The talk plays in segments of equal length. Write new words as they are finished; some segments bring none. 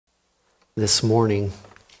this morning,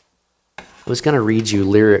 I was going to read you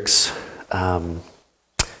lyrics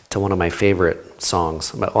to one of my favorite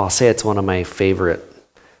songs. Well, I'll say it's one of my favorite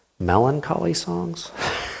melancholy songs.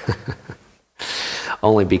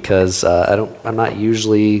 Only because I'm not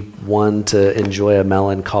usually one to enjoy a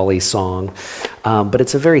melancholy song, but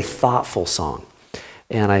it's a very thoughtful song.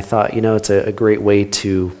 And I thought, it's a great way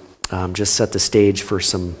to just set the stage for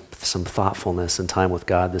some thoughtfulness and time with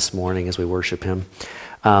God this morning as we worship Him.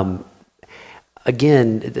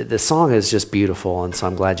 Again, the song is just beautiful, and so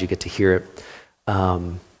I'm glad you get to hear it.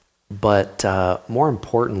 But more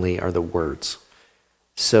importantly are the words.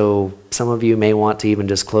 So some of you may want to even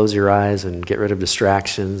just close your eyes and get rid of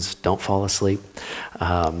distractions. Don't fall asleep.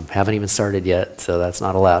 Haven't even started yet, so that's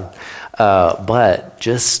not allowed. But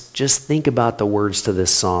just think about the words to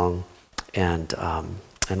this song and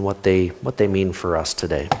what they mean for us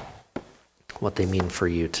today, what they mean for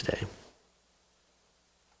you today.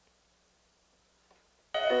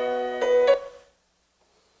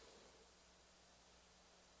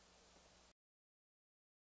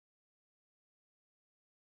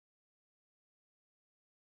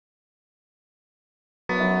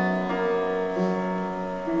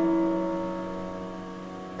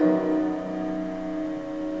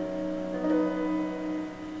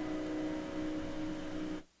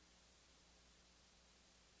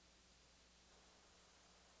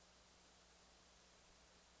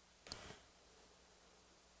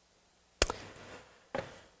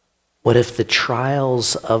 What if the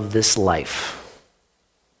trials of this life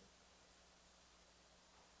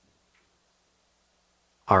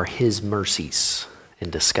are His mercies in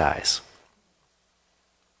disguise?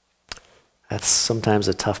 That's sometimes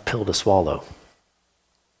a tough pill to swallow.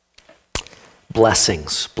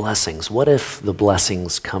 Blessings. What if the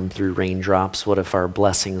blessings come through raindrops? What if our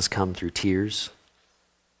blessings come through tears?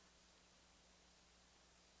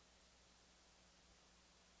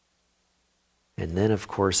 And then, of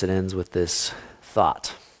course, it ends with this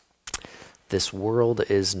thought. This world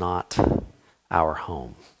is not our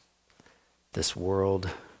home. This world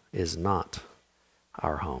is not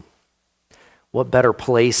our home. What better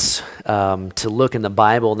place to look in the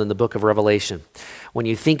Bible than the book of Revelation? When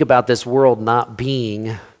you think about this world not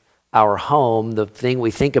being our home, the thing we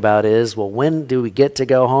think about is, well, when do we get to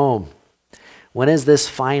go home? When is this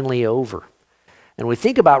finally over? And we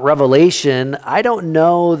think about Revelation, I don't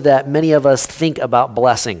know that many of us think about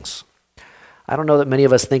blessings. I don't know that many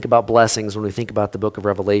of us think about blessings when we think about the book of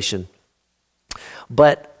Revelation.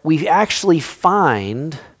 But we actually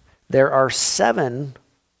find there are 7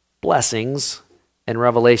 blessings in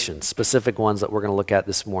Revelation, specific ones that we're going to look at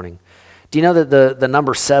this morning. Do you know that the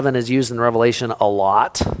number 7 is used in Revelation a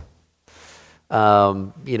lot?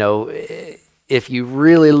 If you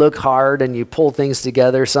really look hard and you pull things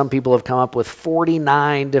together, some people have come up with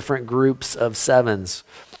 49 different groups of 7s.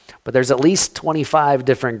 But there's at least 25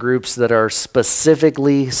 different groups that are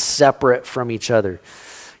specifically separate from each other.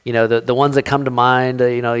 The ones that come to mind,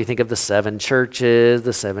 you think of the 7 churches,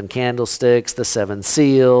 the 7 candlesticks, the 7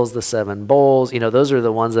 seals, the 7 bowls. Those are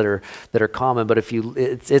the ones that are common. But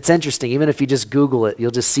it's interesting. Even if you just Google it,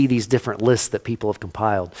 you'll just see these different lists that people have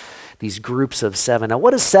compiled. These groups of 7. Now,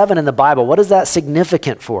 what is 7 in the Bible? What is that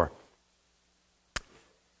significant for?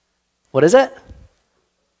 What is it?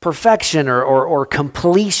 Perfection or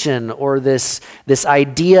completion, or this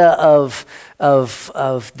idea of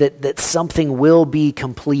that something will be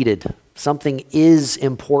completed. Something is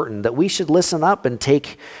important, that we should listen up and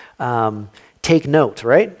take note,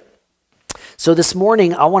 right? So this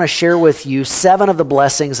morning, I want to share with you 7 of the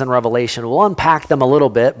blessings in Revelation. We'll unpack them a little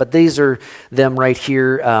bit, but these are them right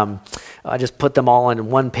here. I just put them all on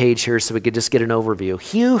one page here so we could just get an overview.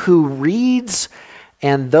 He who reads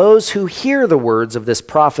and those who hear the words of this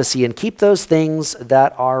prophecy and keep those things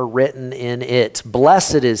that are written in it.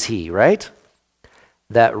 Blessed is he, right?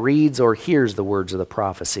 That reads or hears the words of the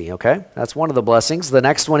prophecy, okay? That's one of the blessings. The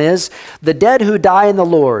next one is the dead who die in the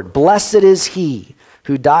Lord. Blessed is he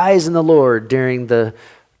who dies in the Lord during the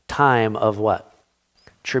time of what?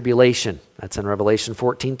 Tribulation. That's in Revelation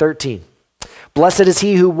 14:13. Blessed is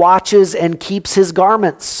he who watches and keeps his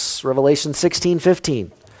garments. Revelation 16:15.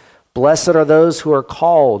 Blessed are those who are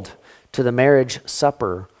called to the marriage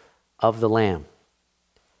supper of the Lamb.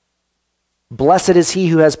 Blessed is he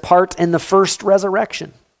who has part in the first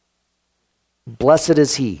resurrection. Blessed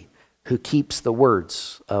is he who keeps the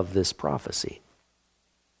words of this prophecy.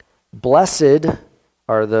 Blessed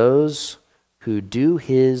are those who do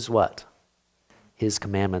his what? his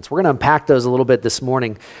commandments. We're going to unpack those a little bit this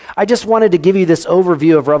morning. I just wanted to give you this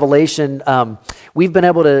overview of Revelation. We've been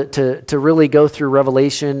able to really go through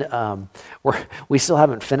Revelation. We still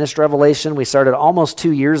haven't finished Revelation. We started almost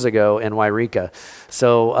 2 years ago in Wairika.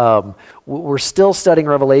 So we're still studying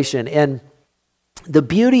Revelation. And the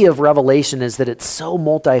beauty of Revelation is that it's so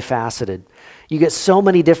multifaceted. You get so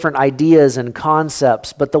many different ideas and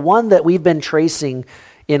concepts, but the one that we've been tracing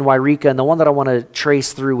in Wairika, and the one that I want to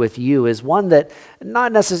trace through with you, is one that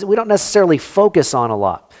we don't necessarily focus on a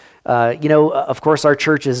lot. Of course, our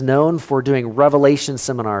church is known for doing Revelation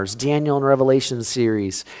seminars, Daniel and Revelation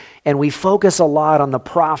series, and we focus a lot on the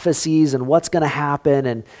prophecies and what's going to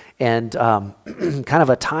happen and kind of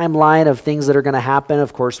a timeline of things that are going to happen.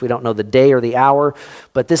 Of course, we don't know the day or the hour,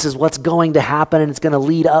 but this is what's going to happen, and it's going to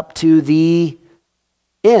lead up to the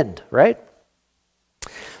end, right?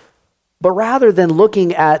 But rather than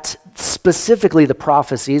looking at specifically the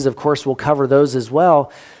prophecies, of course, we'll cover those as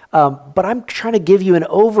well, but I'm trying to give you an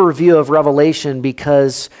overview of Revelation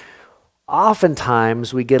because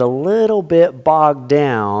oftentimes we get a little bit bogged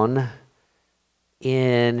down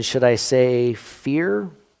in, should I say,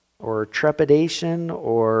 fear or trepidation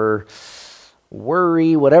or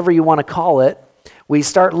worry, whatever you want to call it. We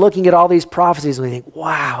start looking at all these prophecies and we think,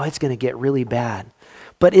 wow, it's going to get really bad.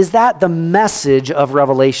 But is that the message of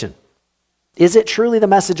Revelation? Is it truly the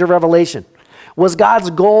message of Revelation? Was God's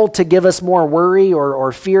goal to give us more worry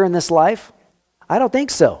or fear in this life? I don't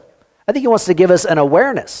think so. I think he wants to give us an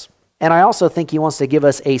awareness. And I also think he wants to give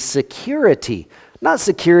us a security, not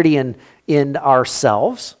security in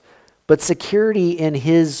ourselves, but security in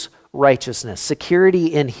his righteousness,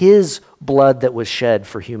 security in his blood that was shed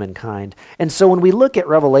for humankind. And so when we look at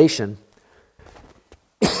Revelation,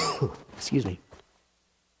 excuse me,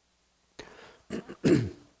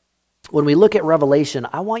 when we look at Revelation,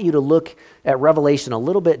 I want you to look at Revelation a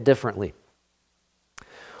little bit differently.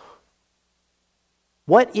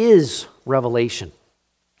 What is Revelation?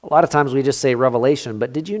 A lot of times we just say Revelation,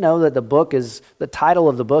 but did you know that the title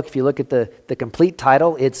of the book, if you look at the complete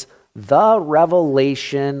title, it's The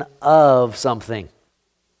Revelation of something.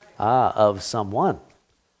 Of someone,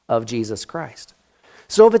 of Jesus Christ.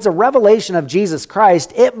 So if it's a revelation of Jesus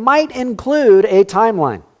Christ, it might include a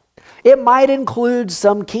timeline. It might include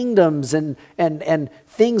some kingdoms and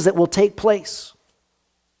things that will take place.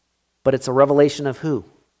 But it's a revelation of who?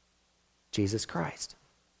 Jesus Christ.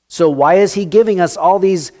 So why is he giving us all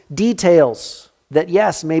these details that,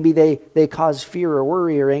 yes, maybe they cause fear or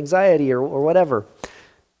worry or anxiety or whatever?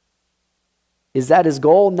 Is that his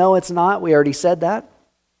goal? No, it's not. We already said that.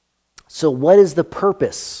 So what is the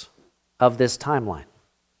purpose of this timeline?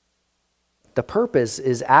 The purpose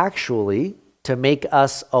is actually to make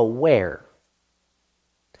us aware.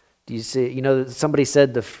 Do you see? Somebody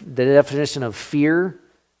said the definition of fear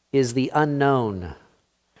is the unknown.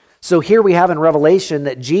 So here we have in Revelation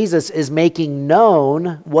that Jesus is making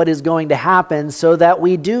known what is going to happen so that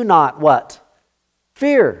we do not what?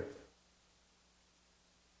 Fear.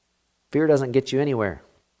 Fear doesn't get you anywhere.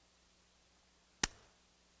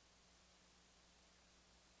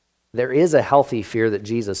 There is a healthy fear that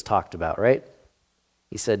Jesus talked about, right?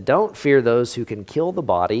 He said, don't fear those who can kill the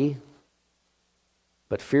body,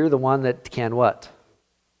 but fear the one that can what?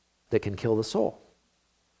 That can kill the soul.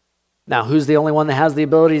 Now, who's the only one that has the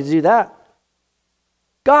ability to do that?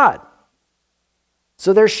 God.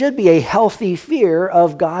 So there should be a healthy fear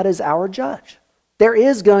of God as our judge. There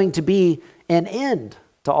is going to be an end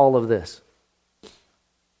to all of this.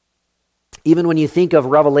 Even when you think of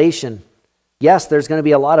Revelation, yes, there's going to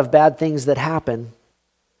be a lot of bad things that happen,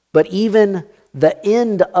 but even the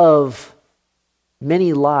end of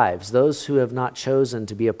many lives, those who have not chosen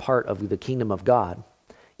to be a part of the kingdom of God,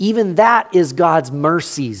 even that is God's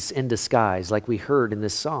mercies in disguise, like we heard in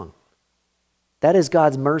this song. That is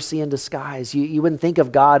God's mercy in disguise. You wouldn't think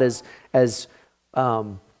of God as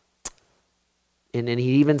and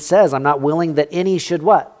he even says, I'm not willing that any should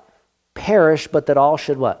what? Perish, but that all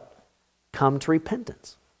should what? Come to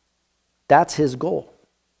repentance. That's his goal.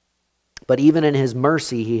 But even in his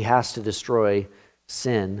mercy, he has to destroy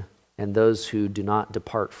sin and those who do not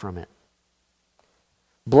depart from it.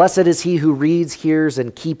 Blessed is he who reads, hears,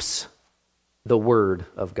 and keeps the word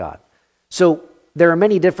of God. So there are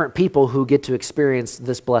many different people who get to experience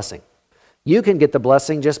this blessing. You can get the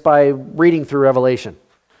blessing just by reading through Revelation.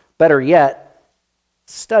 Better yet,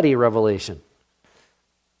 study Revelation.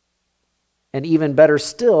 And even better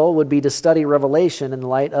still would be to study Revelation in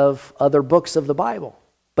light of other books of the Bible.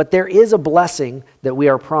 But there is a blessing that we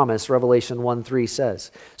are promised, Revelation 1:3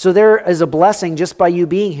 says. So there is a blessing just by you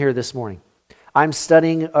being here this morning. I'm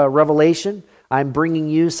studying Revelation. I'm bringing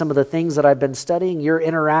you some of the things that I've been studying. You're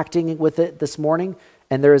interacting with it this morning,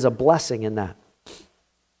 and there is a blessing in that.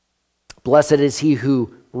 Blessed is he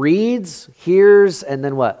who reads, hears, and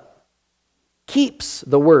then what? Keeps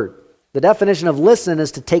the word. The definition of listen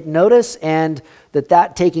is to take notice, and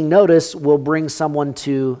that taking notice will bring someone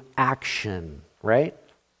to action, right?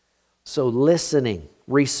 So listening,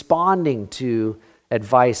 responding to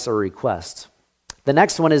advice or requests. The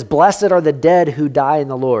next one is, blessed are the dead who die in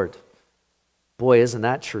the Lord. Boy, isn't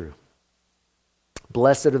that true?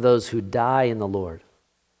 Blessed are those who die in the Lord.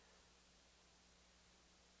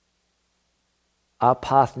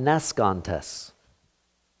 Apothneskantes.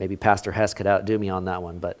 Maybe Pastor Hess could outdo me on that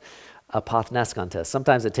one, but apothneskantes.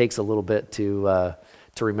 Sometimes it takes a little bit to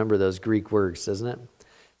remember those Greek words, doesn't it?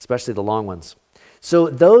 Especially the long ones. So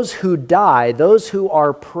those who die, those who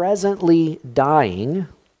are presently dying,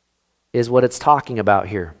 is what it's talking about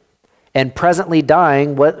here. And presently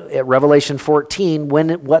dying, what at Revelation 14,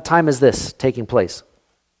 what time is this taking place?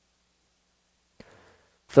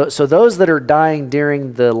 So those that are dying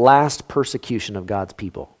during the last persecution of God's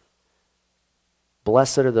people.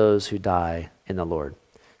 Blessed are those who die in the Lord.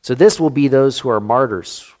 So this will be those who are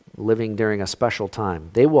martyrs, living during a special time.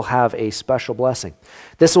 They will have a special blessing.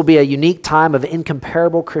 This will be a unique time of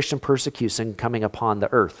incomparable Christian persecution coming upon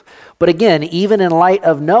the earth. But again, even in light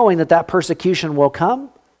of knowing that persecution will come,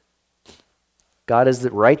 God is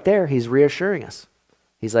right there. He's reassuring us.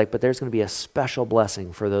 He's like, but there's going to be a special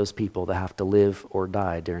blessing for those people that have to live or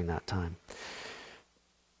die during that time.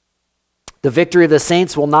 The victory of the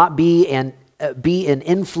saints will not be in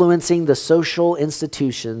influencing the social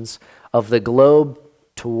institutions of the globe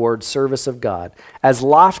toward service of God. As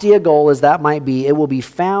lofty a goal as that might be, it will be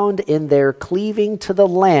found in their cleaving to the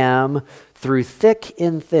Lamb through thick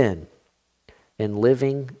and thin, in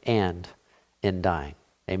living and in dying.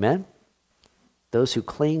 Amen? Those who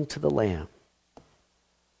cling to the Lamb.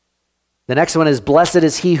 The next one is, blessed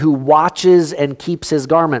is he who watches and keeps his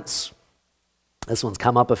garments. This one's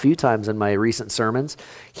come up a few times in my recent sermons.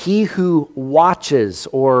 He who watches,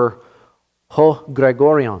 or ho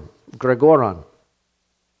gregoron.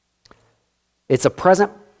 It's a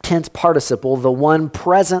present tense participle, the one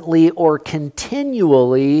presently or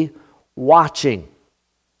continually watching.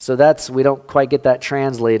 So we don't quite get that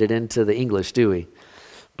translated into the English, do we?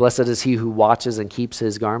 Blessed is he who watches and keeps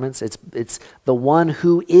his garments. It's the one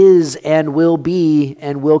who is and will be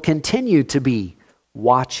and will continue to be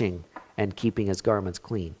watching and keeping his garments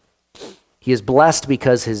clean. He is blessed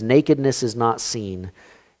because his nakedness is not seen.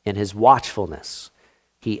 In his watchfulness,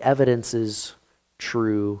 he evidences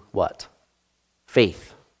true what?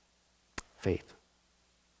 Faith. Faith.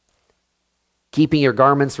 Keeping your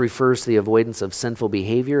garments refers to the avoidance of sinful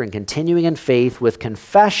behavior and continuing in faith with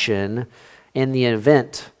confession in the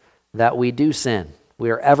event that we do sin. We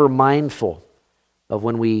are ever mindful of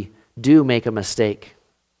when we do make a mistake.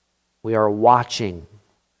 We are watching.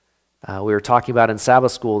 We were talking about in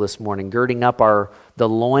Sabbath school this morning, girding up the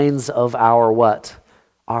loins of our what?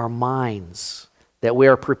 Our minds, that we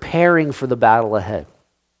are preparing for the battle ahead.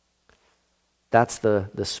 That's the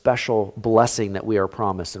special blessing that we are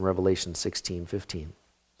promised in Revelation 16:15.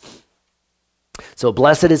 So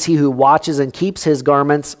blessed is he who watches and keeps his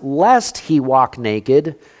garments, lest he walk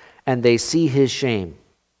naked and they see his shame.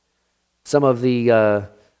 Some of the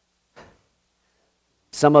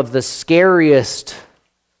scariest,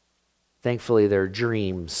 thankfully they're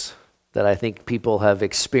dreams that I think people have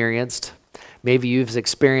experienced. Maybe you've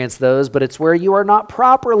experienced those, but it's where you are not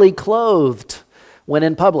properly clothed when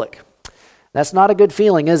in public. That's not a good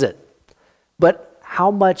feeling, is it? But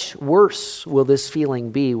how much worse will this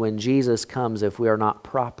feeling be when Jesus comes if we are not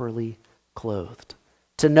properly clothed?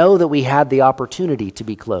 To know that we had the opportunity to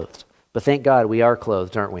be clothed. But thank God we are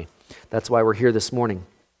clothed, aren't we? That's why we're here this morning.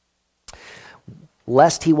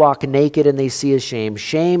 Lest he walk naked and they see his shame.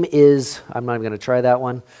 Shame is, I'm not even going to try that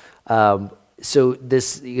one. So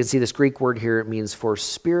this, you can see this Greek word here, it means for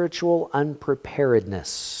spiritual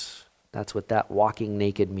unpreparedness. That's what that walking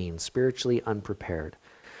naked means, spiritually unprepared.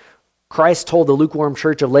 Christ told the lukewarm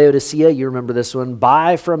church of Laodicea, you remember this one,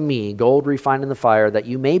 buy from me gold refined in the fire, that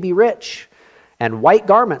you may be rich, and white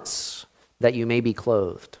garments, that you may be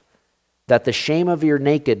clothed, that the shame of your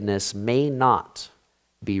nakedness may not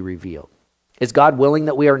be revealed. Is God willing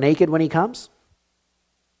that we are naked when he comes?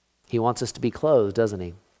 He wants us to be clothed, doesn't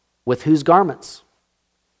he? With whose garments?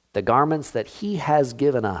 The garments that he has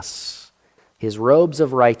given us, his robes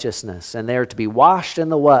of righteousness, and they are to be washed in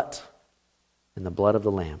the what? In the blood of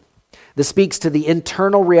the Lamb. This speaks to the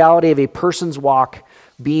internal reality of a person's walk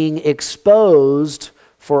being exposed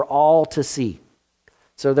for all to see.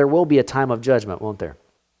 So there will be a time of judgment, won't there?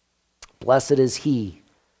 Blessed is he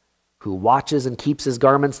who watches and keeps his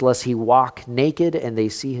garments, lest he walk naked and they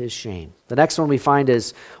see his shame. The next one we find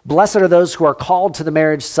is, blessed are those who are called to the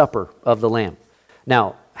marriage supper of the Lamb.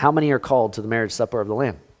 Now, how many are called to the marriage supper of the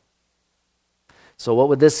Lamb? So what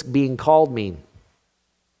would this being called mean?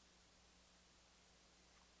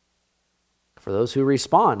 For those who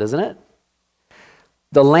respond, isn't it?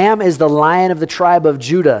 The Lamb is the Lion of the tribe of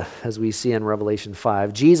Judah, as we see in Revelation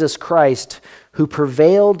 5. Jesus Christ, who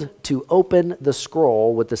prevailed to open the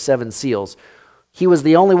scroll with the 7 seals. He was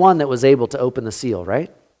the only one that was able to open the seal,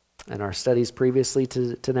 right? In our studies previously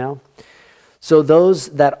to now. So those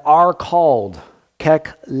that are called,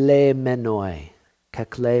 keklemenoi.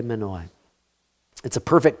 It's a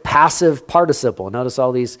perfect passive participle. Notice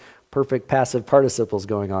all these perfect passive participles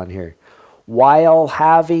going on here. While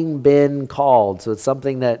having been called. So it's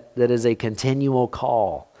something that is a continual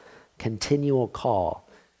call. Continual call.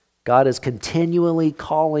 God is continually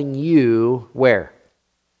calling you where?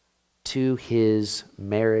 To his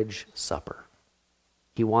marriage supper.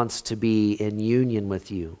 He wants to be in union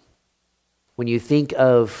with you. When you think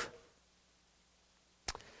of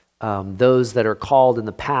those that are called in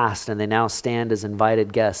the past and they now stand as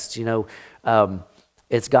invited guests,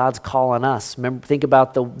 it's God's call on us. Remember, think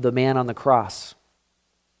about the man on the cross.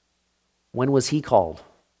 When was he called?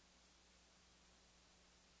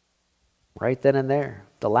 Right then and there.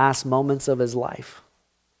 The last moments of his life.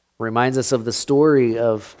 Reminds us of the story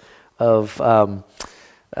of I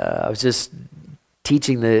was just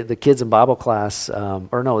teaching the kids in Bible class,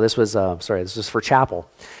 this was for chapel.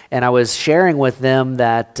 And I was sharing with them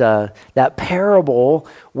that parable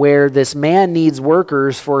where this man needs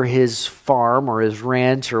workers for his farm or his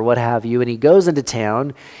ranch or what have you. And he goes into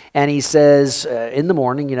town and he says, in the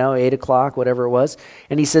morning, 8 o'clock, whatever it was.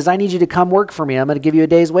 And he says, I need you to come work for me. I'm going to give you a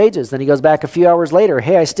day's wages. Then he goes back a few hours later.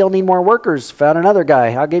 Hey, I still need more workers. Found another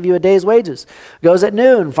guy. I'll give you a day's wages. Goes at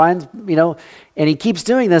noon, finds, and he keeps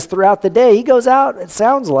doing this throughout the day. He goes out, it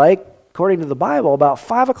sounds like, according to the Bible, about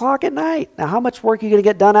 5 o'clock at night. Now, how much work are you going to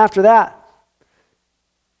get done after that?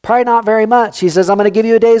 Probably not very much. He says, I'm going to give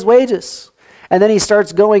you a day's wages. And then he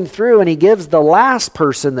starts going through and he gives the last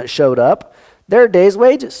person that showed up their day's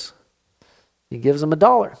wages. He gives them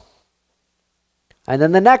 $1. And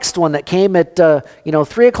then the next one that came at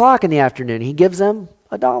 3 o'clock in the afternoon, he gives them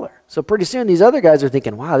 $1. So pretty soon these other guys are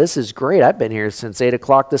thinking, wow, this is great. I've been here since 8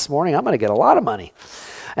 o'clock this morning. I'm going to get a lot of money.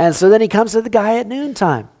 And so then he comes to the guy at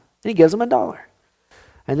noontime and he gives him $1.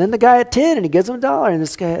 And then the guy at 10 and he gives him $1.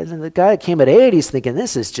 And the guy that came at 8, he's thinking,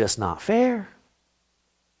 this is just not fair.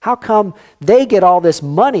 How come they get all this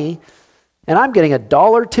money and I'm getting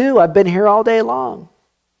 $1 too? I've been here all day long.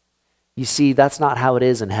 You see, that's not how it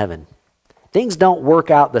is in heaven. Things don't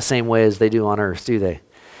work out the same way as they do on earth, do they?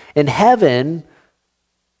 In heaven,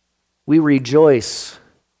 we rejoice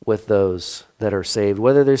with those that are saved.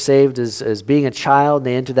 Whether they're saved as being a child,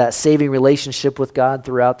 they enter that saving relationship with God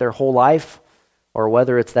throughout their whole life, or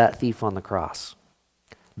whether it's that thief on the cross.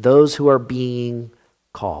 Those who are being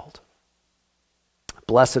called.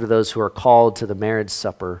 Blessed are those who are called to the marriage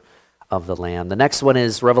supper of the Lamb. The next one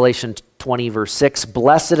is Revelation 20, verse 6.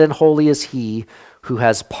 Blessed and holy is he who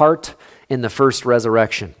has part in the first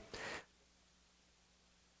resurrection.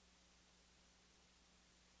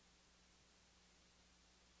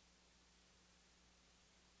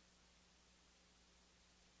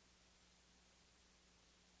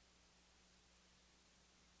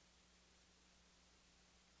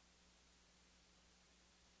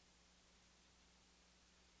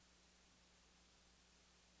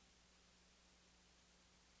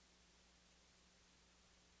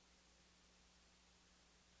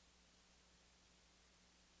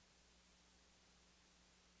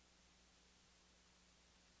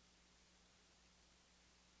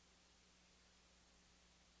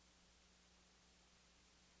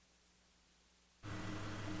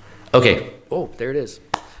 Okay. Oh, there it is.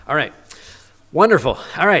 All right. Wonderful.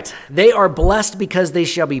 All right. They are blessed because they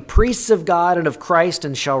shall be priests of God and of Christ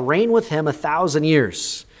and shall reign with him 1,000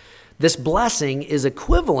 years. This blessing is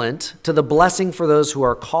equivalent to the blessing for those who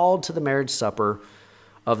are called to the marriage supper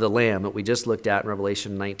of the Lamb that we just looked at in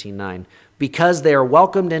Revelation 19:9, because they are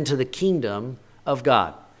welcomed into the kingdom of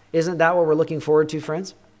God. Isn't that what we're looking forward to,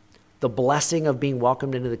 friends? The blessing of being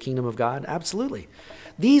welcomed into the kingdom of God? Absolutely.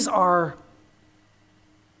 These are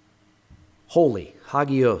holy,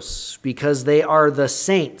 hagios, because they are the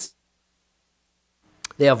saints.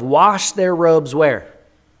 They have washed their robes where?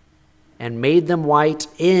 And made them white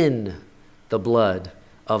in the blood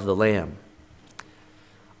of the Lamb.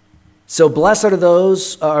 So blessed are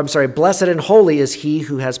those, blessed and holy is he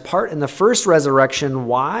who has part in the first resurrection.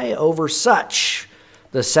 Why? Over such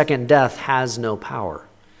the second death has no power.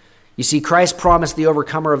 You see, Christ promised the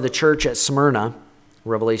overcomer of the church at Smyrna,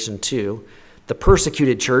 Revelation 2, the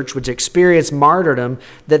persecuted church, which experienced martyrdom,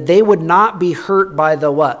 that they would not be hurt by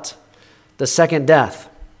the what? The second death.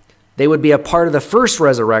 They would be a part of the first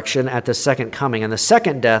resurrection at the second coming, and the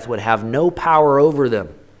second death would have no power over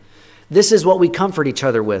them. This is what we comfort each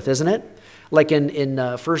other with, isn't it? Like in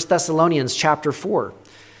 1 Thessalonians chapter 4,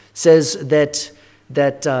 says that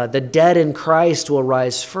the dead in Christ will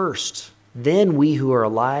rise first. Then we who are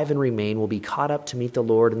alive and remain will be caught up to meet the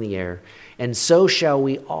Lord in the air, and so shall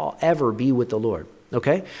we all ever be with the Lord.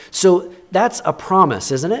 Okay? So that's a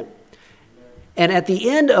promise, isn't it? And at the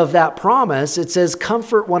end of that promise, it says,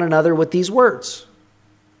 comfort one another with these words.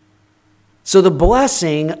 So the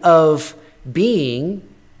blessing of being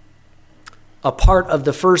a part of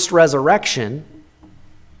the first resurrection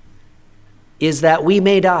is that we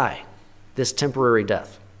may die this temporary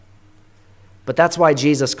death. But that's why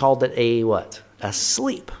Jesus called it a what? A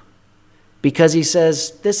sleep. Because he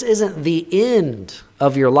says this isn't the end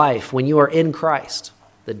of your life when you are in Christ.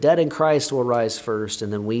 The dead in Christ will rise first,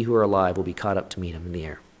 and then we who are alive will be caught up to meet him in the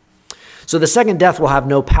air. So the second death will have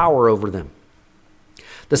no power over them.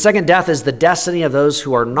 The second death is the destiny of those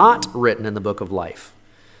who are not written in the book of life.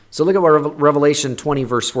 So look at what Revelation 20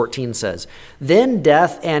 verse 14 says. Then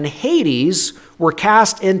death and Hades were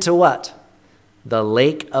cast into what? The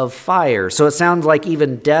lake of fire. So it sounds like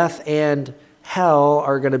even death and hell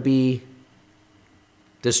are going to be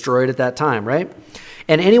destroyed at that time, right?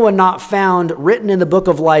 And anyone not found written in the book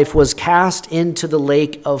of life was cast into the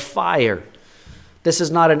lake of fire. This is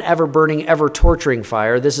not an ever-burning, ever-torturing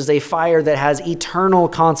fire. This is a fire that has eternal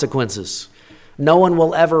consequences. No one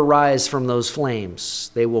will ever rise from those flames.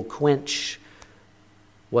 They will quench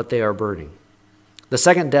what they are burning. The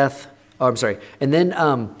second death, and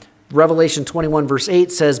then Revelation 21 verse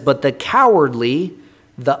 8 says, but the cowardly,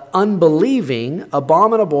 the unbelieving,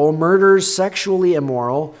 abominable, murderers, sexually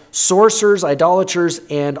immoral, sorcerers, idolaters,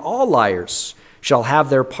 and all liars shall have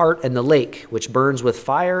their part in the lake, which burns with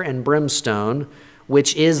fire and brimstone,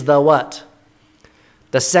 which is the what?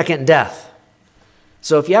 The second death.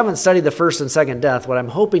 So if you haven't studied the first and second death, what I'm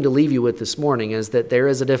hoping to leave you with this morning is that there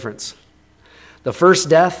is a difference. The first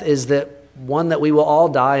death is that one that we will all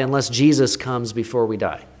die unless Jesus comes before we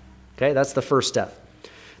die. Okay, that's the first death.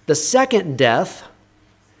 The second death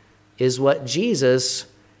is what Jesus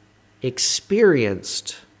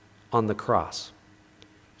experienced on the cross.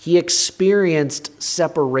 He experienced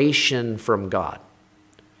separation from God.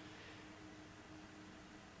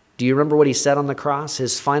 Do you remember what he said on the cross?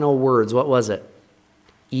 His final words, what was it?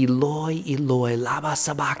 Eloi, Eloi, lama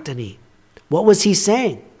sabachthani. What was he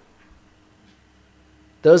saying?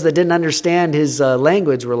 Those that didn't understand his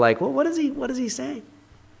language were like, well, what is he saying?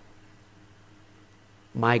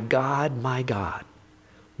 My God,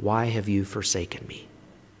 why have you forsaken me?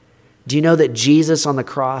 Do you know that Jesus on the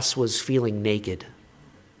cross was feeling naked?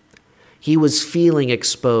 He was feeling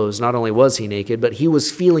exposed. Not only was he naked, but he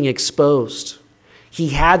was feeling exposed. He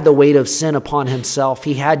had the weight of sin upon himself.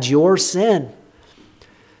 He had your sin.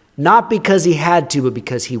 Not because he had to, but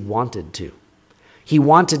because he wanted to. He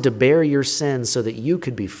wanted to bear your sins so that you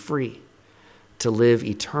could be free to live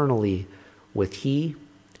eternally with he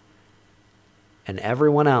and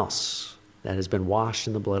everyone else that has been washed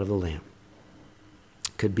in the blood of the Lamb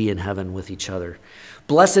could be in heaven with each other.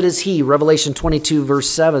 Blessed is he, Revelation 22, verse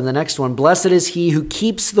 7, the next one. Blessed is he who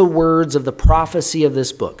keeps the words of the prophecy of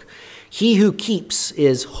this book. He who keeps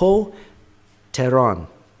is ho teron,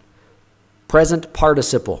 present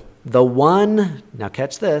participle. The one, now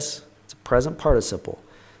catch this, it's a present participle.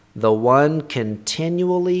 The one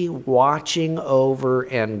continually watching over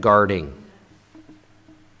and guarding.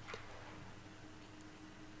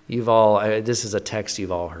 This is a text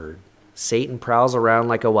you've all heard. Satan prowls around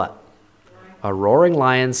like a what? A roaring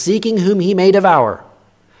lion, seeking whom he may devour.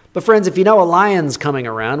 But friends, if you know a lion's coming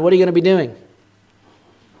around, what are you going to be doing?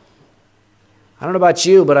 I don't know about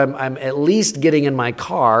you, but I'm at least getting in my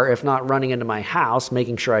car, if not running into my house,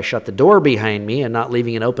 making sure I shut the door behind me and not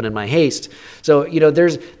leaving it open in my haste. So,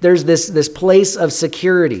 there's this place of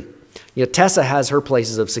security. Tessa has her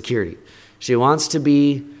places of security. She wants to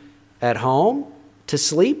be at home to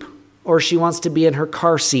sleep, or she wants to be in her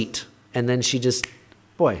car seat. And then she just,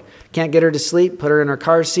 can't get her to sleep, put her in her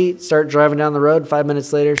car seat, start driving down the road. 5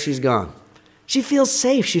 minutes later, she's gone. She feels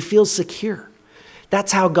safe. She feels secure.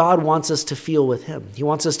 That's how God wants us to feel with him. He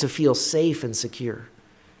wants us to feel safe and secure.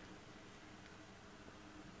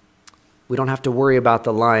 We don't have to worry about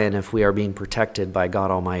the lion if we are being protected by God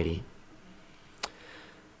Almighty.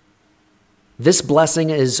 This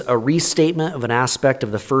blessing is a restatement of an aspect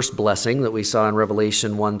of the first blessing that we saw in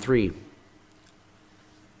Revelation 1:3.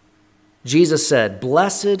 Jesus said,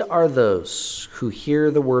 "Blessed are those who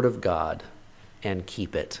hear the word of God and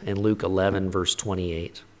keep it," in Luke 11, verse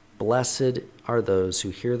 28. Blessed are those who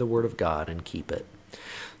hear the word of God and keep it.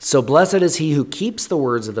 So blessed is he who keeps the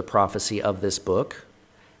words of the prophecy of this book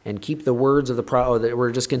and keep the words of the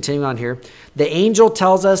we're just continuing on here. The angel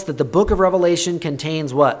tells us that the book of Revelation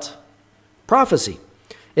contains what? Prophecy.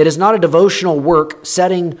 It is not a devotional work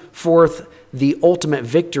setting forth the ultimate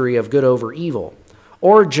victory of good over evil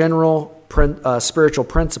or general spiritual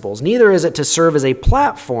principles. Neither is it to serve as a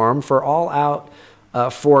platform for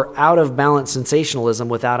out-of-balance sensationalism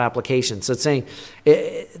without application. So it's saying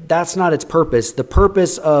that's not its purpose. The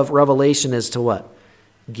purpose of Revelation is to what?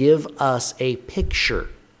 Give us a picture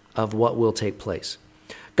of what will take place.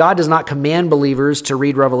 God does not command believers to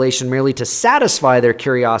read Revelation merely to satisfy their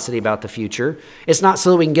curiosity about the future. It's not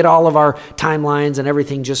so that we can get all of our timelines and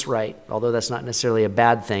everything just right, although that's not necessarily a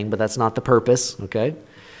bad thing, but that's not the purpose, okay?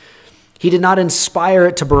 He did not inspire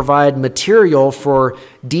it to provide material for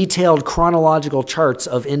detailed chronological charts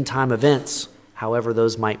of end-time events, however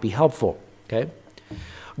those might be helpful, okay?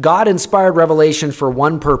 God inspired Revelation for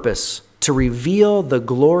one purpose, to reveal the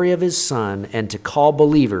glory of his Son and to call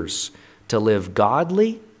believers to live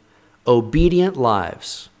godly, obedient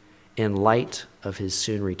lives in light of his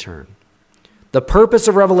soon return. The purpose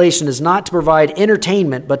of Revelation is not to provide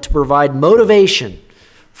entertainment, but to provide motivation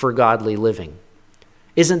for godly living.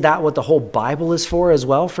 Isn't that what the whole Bible is for as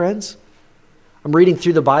well, friends? I'm reading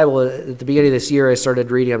through the Bible. At the beginning of this year, I started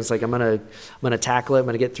reading. I was like, I'm gonna tackle it. I'm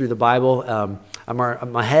gonna get through the Bible.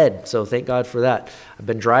 I'm ahead, so thank God for that. I've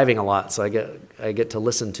been driving a lot, so I get to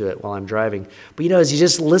listen to it while I'm driving. But as you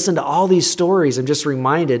just listen to all these stories, I'm just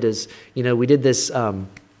reminded as we did this,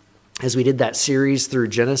 as we did that series through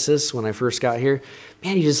Genesis when I first got here.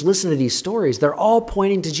 Man, you just listen to these stories. They're all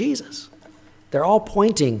pointing to Jesus. They're all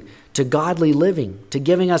pointing to godly living, to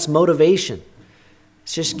giving us motivation.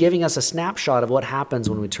 It's just giving us a snapshot of what happens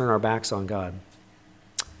when we turn our backs on God.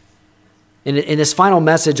 In this final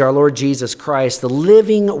message, our Lord Jesus Christ, the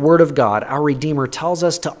living Word of God, our Redeemer, tells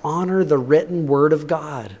us to honor the written Word of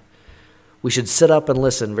God. We should sit up and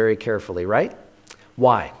listen very carefully, right?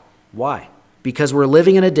 Why? Why? Because we're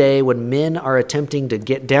living in a day when men are attempting to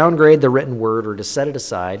downgrade the written Word or to set it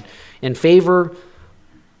aside in favor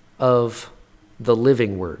of the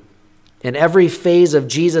living Word. In every phase of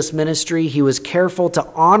Jesus' ministry, he was careful to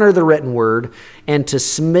honor the written Word and to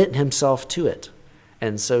submit himself to it.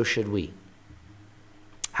 And so should we.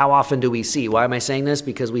 How often do we see? Why am I saying this?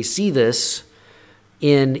 Because we see this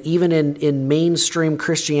even in mainstream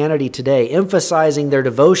Christianity today, emphasizing their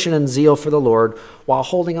devotion and zeal for the Lord while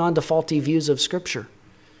holding on to faulty views of Scripture.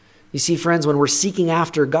 You see, friends, when we're seeking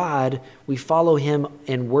after God, we follow him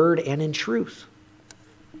in word and in truth.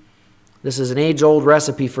 This is an age-old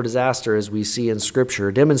recipe for disaster, as we see in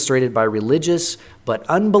Scripture, demonstrated by religious but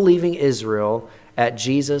unbelieving Israel at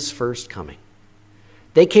Jesus' first coming.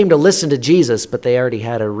 They came to listen to Jesus, but they already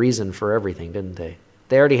had a reason for everything, didn't they?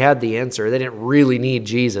 They already had the answer. They didn't really need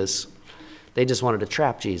Jesus. They just wanted to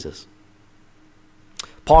trap Jesus.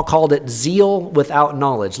 Paul called it zeal without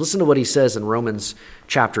knowledge. Listen to what he says in Romans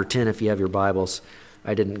chapter 10, if you have your Bibles.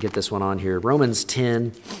 I didn't get this one on here. Romans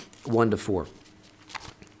 10, 1-4.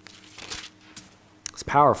 It's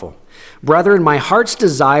powerful. Brethren, my heart's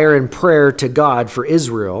desire and prayer to God for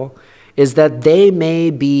Israel is that they may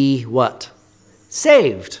be what?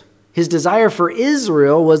 Saved. His desire for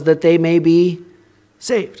Israel was that they may be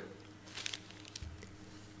saved.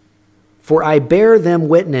 For I bear them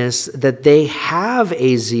witness that they have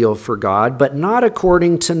a zeal for God, but not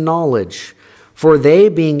according to knowledge. For they,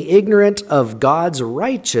 being ignorant of God's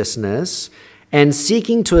righteousness and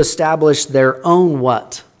seeking to establish their own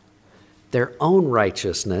what? Their own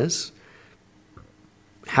righteousness,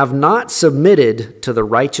 have not submitted to the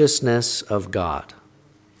righteousness of God.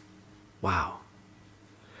 Wow.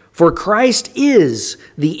 For Christ is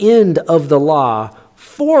the end of the law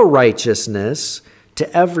for righteousness to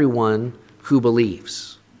everyone who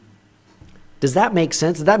believes. Does that make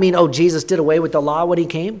sense? Does that mean, Jesus did away with the law when he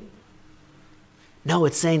came? No,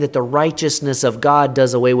 it's saying that the righteousness of God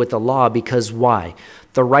does away with the law because why?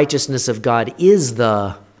 The righteousness of God is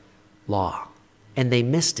the law. And they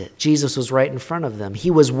missed it. Jesus was right in front of them.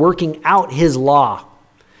 He was working out his law.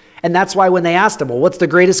 And that's why when they asked him, well, what's the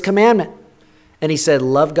greatest commandment? And he said,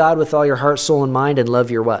 love God with all your heart, soul, and mind, and love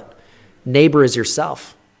your what? Neighbor as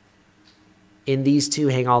yourself. In these two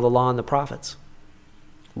hang all the law and the prophets.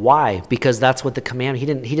 Why? Because that's what the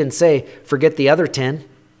commandment, he didn't say, forget the other 10,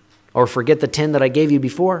 or forget the 10 that I gave you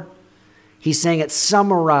before. He's saying it's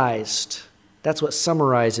summarized. That's what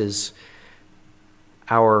summarizes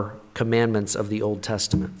our commandments of the Old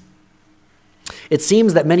Testament. It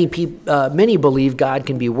seems that many believe God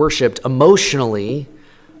can be worshiped emotionally,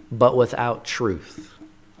 but without truth.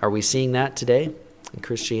 Are we seeing that today in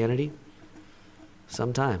Christianity?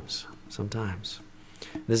 Sometimes.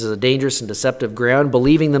 This is a dangerous and deceptive ground,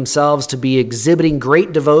 believing themselves to be exhibiting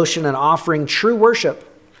great devotion and offering true worship.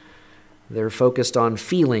 They're focused on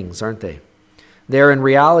feelings, aren't they? They're in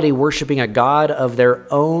reality worshiping a God of their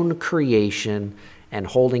own creation and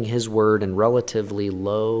holding his word in relatively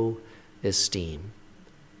low esteem.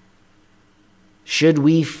 Should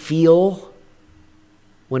we feel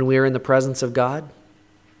when we are in the presence of God?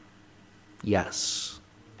 Yes,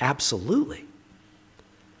 absolutely.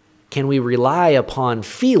 Can we rely upon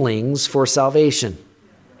feelings for salvation?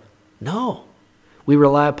 No. We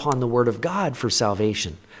rely upon the Word of God for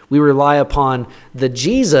salvation. We rely upon the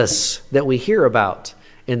Jesus that we hear about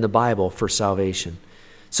in the Bible for salvation.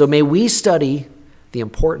 So may we study the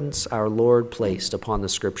importance our Lord placed upon the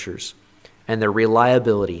Scriptures and their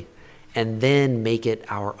reliability, and then make it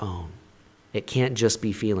our own. It can't just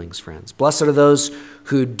be feelings, friends. Blessed are those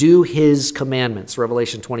who do his commandments.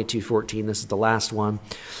 Revelation 22:14, this is the last one.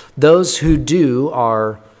 Those who do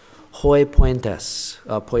are hoi poientes.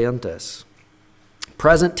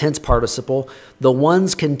 Present tense participle, the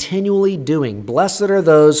ones continually doing. Blessed are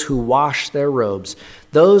those who wash their robes.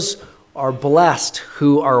 Those are blessed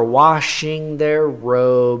who are washing their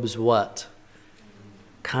robes, what?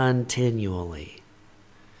 Continually.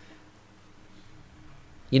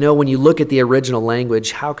 You know, when you look at the original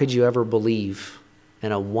language, how could you ever believe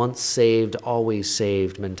in a once saved, always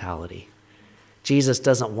saved mentality? Jesus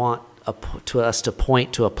doesn't want us to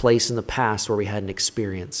point to a place in the past where we had an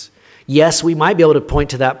experience. Yes, we might be able to point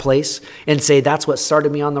to that place and say, that's what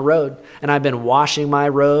started me on the road, and I've been washing my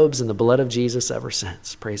robes in the blood of Jesus ever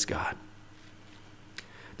since. Praise God.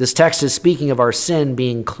 This text is speaking of our sin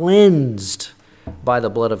being cleansed by the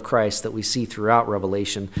blood of Christ that we see throughout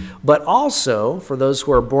Revelation, but also for those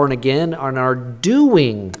who are born again and are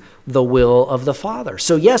doing the will of the Father.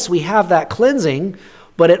 So yes, we have that cleansing,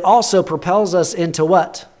 but it also propels us into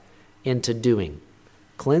what? Into doing.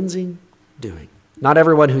 Cleansing, doing. Not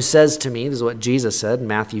everyone who says to me, this is what Jesus said in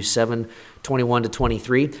Matthew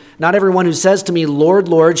 7:21-23, not everyone who says to me, Lord,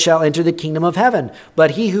 Lord, shall enter the kingdom of heaven,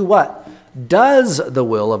 but he who what? Does the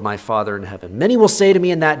will of my Father in heaven. Many will say to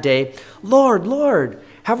me in that day, Lord, Lord,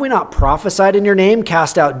 have we not prophesied in your name,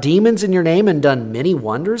 cast out demons in your name, and done many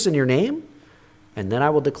wonders in your name? And then I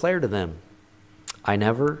will declare to them, I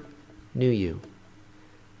never knew you.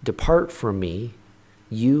 Depart from me,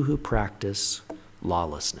 you who practice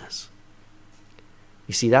lawlessness.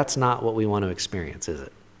 You see, that's not what we want to experience, is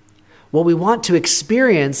it? What we want to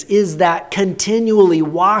experience is that continually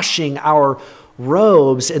washing our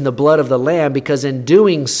robes in the blood of the Lamb, because in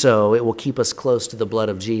doing so, it will keep us close to the blood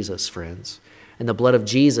of Jesus, friends. And the blood of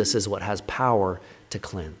Jesus is what has power to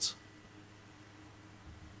cleanse.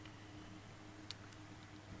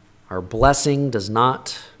 Our blessing does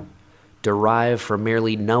not derive from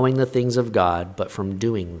merely knowing the things of God, but from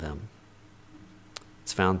doing them.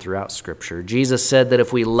 It's found throughout Scripture. Jesus said that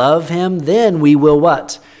if we love him, then we will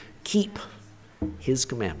what? Keep his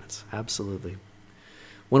commandments. Absolutely.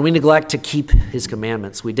 When we neglect to keep his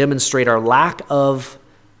commandments, we demonstrate our lack of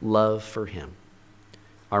love for him.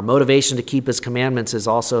 Our motivation to keep his commandments is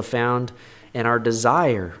also found in our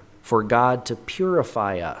desire for God to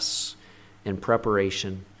purify us in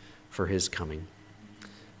preparation for his coming.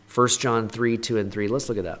 1 John 3:2-3. Let's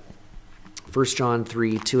look at that. 1 John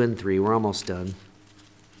 3:2-3. We're almost done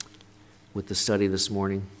with the study this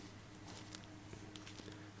morning.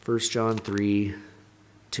 1 John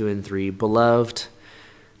 3:2-3. Beloved,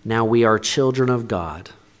 now we are children of God,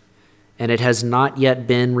 and it has not yet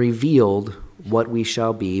been revealed what we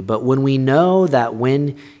shall be. But when we know that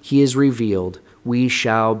when he is revealed, we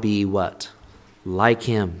shall be what? Like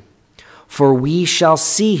him. For we shall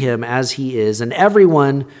see him as he is, and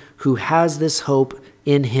everyone who has this hope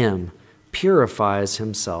in him purifies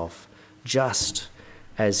himself just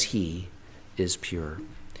as he is pure.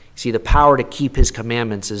 See, the power to keep his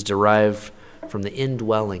commandments is derived from the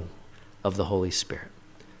indwelling of the Holy Spirit.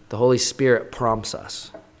 The Holy Spirit prompts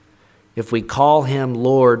us. If we call him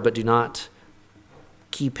Lord but do not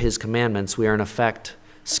keep his commandments, we are in effect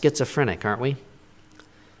schizophrenic, aren't we?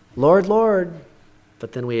 Lord, Lord,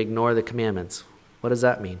 but then we ignore the commandments. What does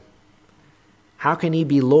that mean? How can he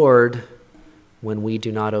be Lord when we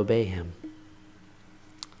do not obey him?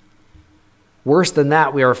 Worse than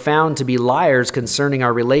that, we are found to be liars concerning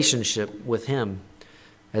our relationship with him,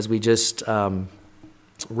 as we just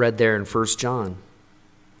read there in 1 John.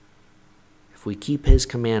 If we keep his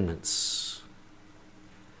commandments.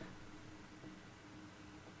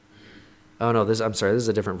 Oh, no, I'm sorry, this is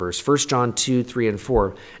a different verse. 1 John 2, 3, and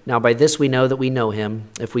 4. Now by this we know that we know him,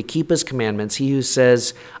 if we keep his commandments. He who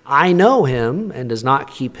says, I know him, and does not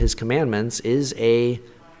keep his commandments, is a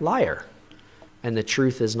liar, and the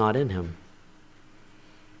truth is not in him.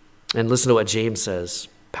 And listen to what James says.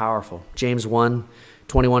 Powerful. James 1,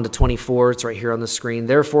 21 to 24. It's right here on the screen.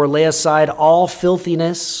 Therefore lay aside all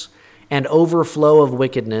filthiness and overflow of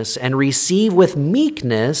wickedness, and receive with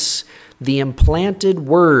meekness the implanted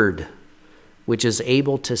word, which is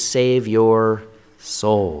able to save your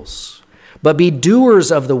souls. But be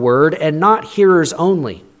doers of the word, and not hearers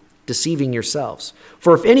only, deceiving yourselves.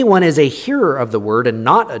 For if anyone is a hearer of the word and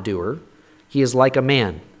not a doer, he is like a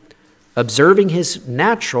man, observing his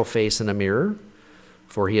natural face in a mirror,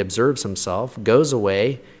 for he observes himself, goes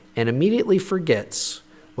away, and immediately forgets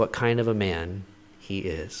what kind of a man he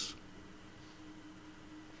is.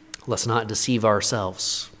 Let's not deceive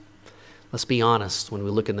ourselves. Let's be honest. When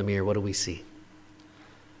we look in the mirror, what do we see?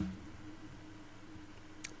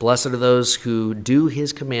 Blessed are those who do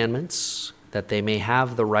his commandments, that they may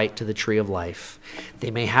have the right to the tree of life.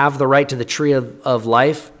 They may have the right to the tree of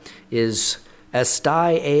life is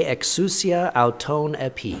estai e exousia auton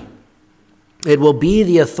epi. It will be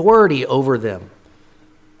the authority over them,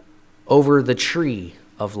 over the tree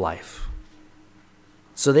of life.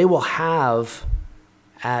 So they will have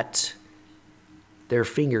at their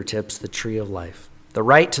fingertips the tree of life. The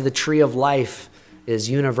right to the tree of life is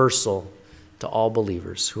universal to all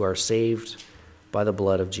believers who are saved by the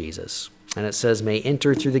blood of Jesus. And it says, may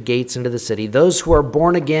enter through the gates into the city. Those who are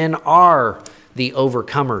born again are the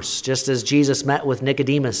overcomers, just as Jesus met with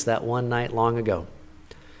Nicodemus that one night long ago.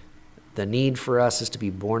 The need for us is to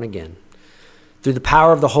be born again. Through the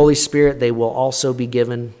power of the Holy Spirit, they will also be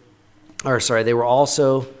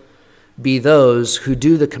those who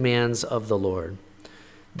do the commands of the Lord.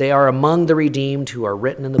 They are among the redeemed who are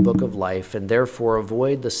written in the book of life, and therefore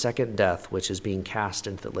avoid the second death, which is being cast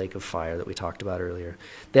into the lake of fire that we talked about earlier.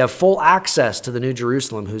 They have full access to the New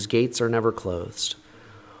Jerusalem, whose gates are never closed.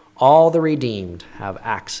 All the redeemed have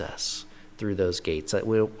access through those gates. I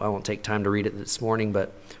won't take time to read it this morning,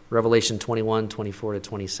 but Revelation 21, 24 to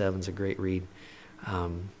 27 is a great read.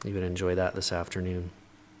 You would enjoy that this afternoon.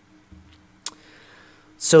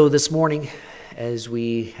 So this morning, as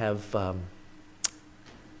we have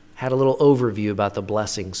had a little overview about the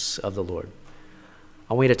blessings of the Lord,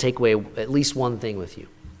 I want you to take away at least one thing with you,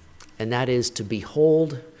 and that is to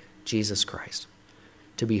behold Jesus Christ.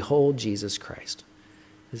 To behold Jesus Christ.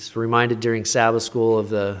 This is reminded during Sabbath school of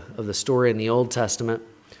the story in the Old Testament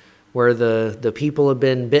where the people had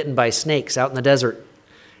been bitten by snakes out in the desert,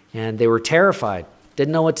 and they were terrified,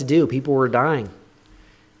 didn't know what to do. People were dying.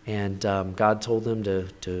 And God told them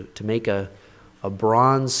to make a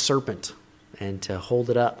bronze serpent and to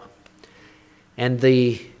hold it up. And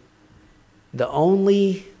the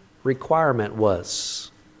only requirement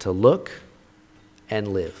was to look and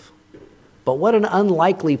live. But what an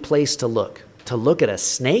unlikely place to look. To look at a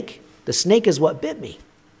snake? The snake is what bit me.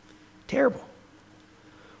 Terrible.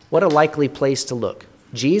 What a likely place to look.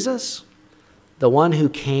 Jesus, the one who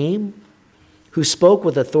came, who spoke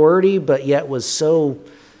with authority, but yet was so,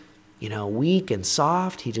 weak and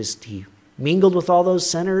soft. He mingled with all those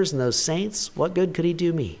sinners and those saints. What good could he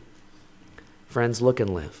do me? Friends, look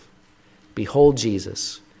and live. Behold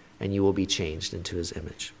Jesus, and you will be changed into his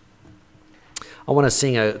image. I want to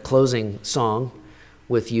sing a closing song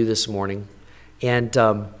with you this morning. And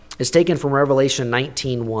it's taken from Revelation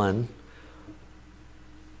 19:1.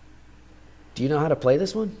 Do you know how to play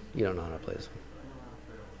this one? You don't know how to play this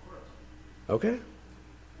one. Okay.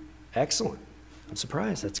 Excellent. I'm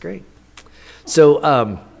surprised. That's great. So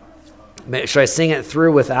should I sing it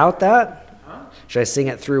through without that? Should I sing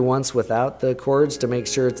it through once without the chords to make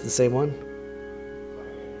sure it's the same one?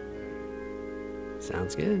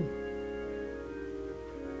 Sounds good.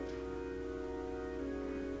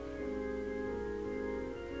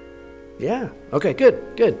 Yeah. Okay,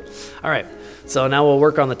 good. All right. So now we'll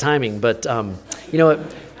work on the timing. But you know what?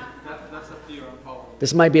 That's up to you. I'm following.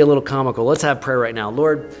 This might be a little comical. Let's have prayer right now.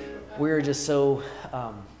 Lord, we're just so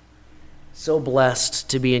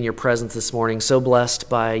blessed to be in your presence this morning, so blessed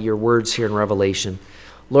by your words here in Revelation.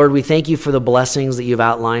 Lord, we thank you for the blessings that you've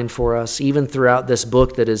outlined for us, even throughout this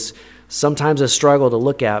book that is sometimes a struggle to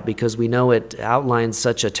look at because we know it outlines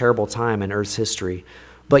such a terrible time in Earth's history,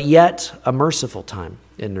 but yet a merciful time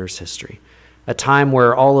in Earth's history, a time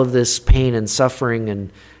where all of this pain and suffering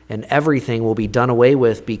and everything will be done away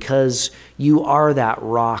with because you are that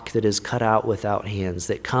rock that is cut out without hands,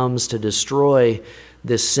 that comes to destroy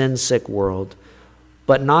this sin-sick world,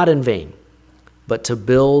 but not in vain, but to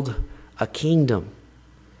build a kingdom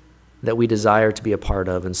that we desire to be a part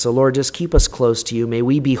of. And so, Lord, just keep us close to you. May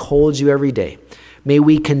we behold you every day. May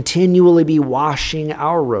we continually be washing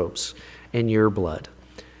our robes in your blood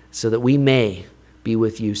so that we may be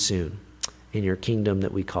with you soon in your kingdom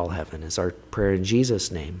that we call heaven. Is our prayer in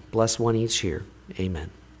Jesus' name. Bless one each here. Amen.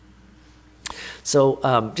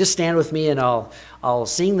 So just stand with me and I'll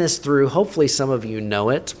sing this through. Hopefully some of you know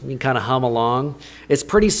it. You can kind of hum along. It's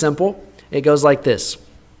pretty simple. It goes like this.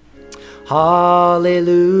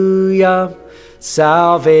 Hallelujah,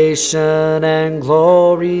 salvation and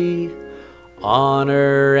glory,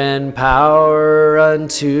 honor and power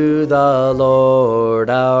unto the Lord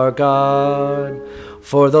our God.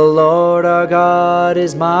 For the Lord our God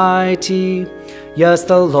is mighty. Yes,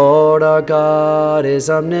 the Lord our God is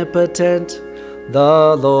omnipotent.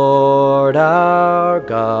 The Lord our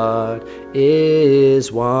God is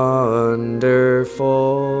wonderful.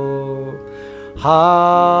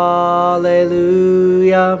 Hallelujah,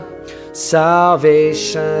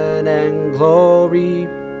 salvation and glory,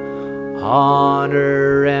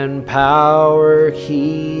 honor and power,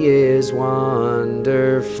 he is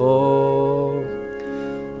wonderful.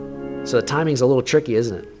 So the timing's a little tricky,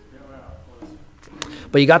 isn't it?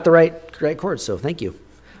 But you got the right chords, so thank you.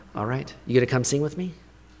 All right. You going to come sing with me?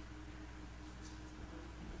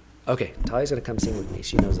 Okay, Talia's going to come sing with me.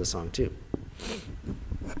 She knows the song too.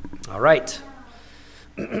 All right.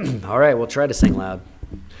 All right, we'll try to sing loud.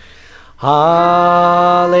 Hallelujah,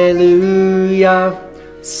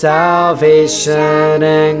 salvation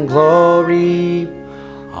and glory,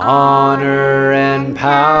 honor and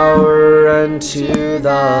power unto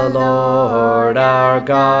the Lord our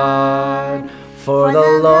God. For the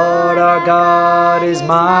Lord our God is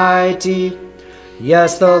mighty.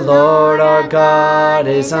 Yes, the Lord our God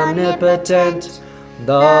is omnipotent.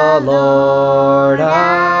 The Lord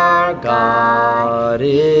our God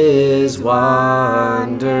is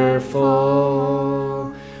wonderful.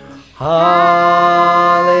 Hallelujah,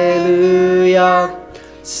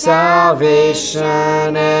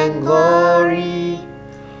 salvation and glory,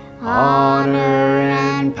 honor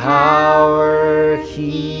and power,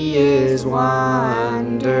 he is wonderful.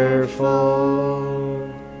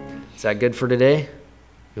 Is that good for today?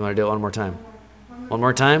 You want to do it one more time? One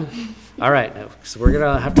more time? All right, so we're going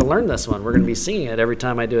to have to learn this one. We're going to be singing it every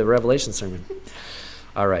time I do a Revelation sermon.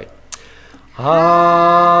 All right.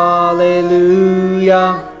 Hallelujah,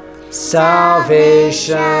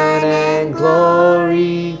 salvation and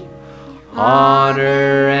glory,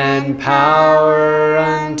 honor and power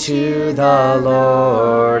unto the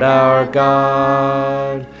Lord our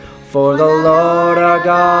God. For the Lord our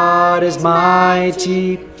God is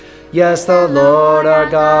mighty. Yes, the Lord our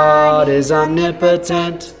God is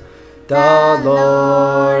omnipotent. The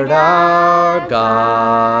Lord our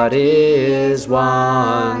God is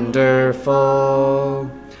wonderful.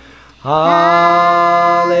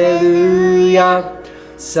 Hallelujah,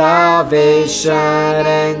 salvation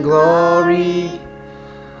and glory,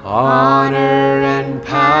 honor and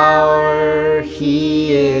power,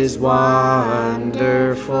 he is wonderful.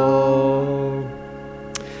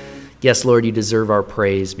 Yes, Lord, you deserve our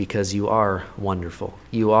praise because you are wonderful.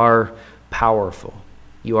 You are powerful.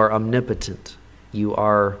 You are omnipotent. You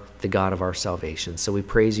are the God of our salvation. So we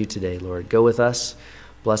praise you today, Lord. Go with us.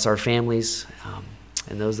 Bless our families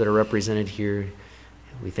and those that are represented here.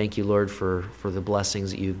 We thank you, Lord, for the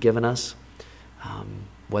blessings that you've given us,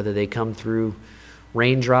 whether they come through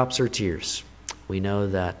raindrops or tears. We know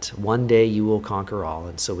that one day you will conquer all,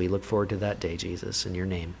 and so we look forward to that day, Jesus. In your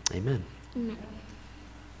name, amen. Amen.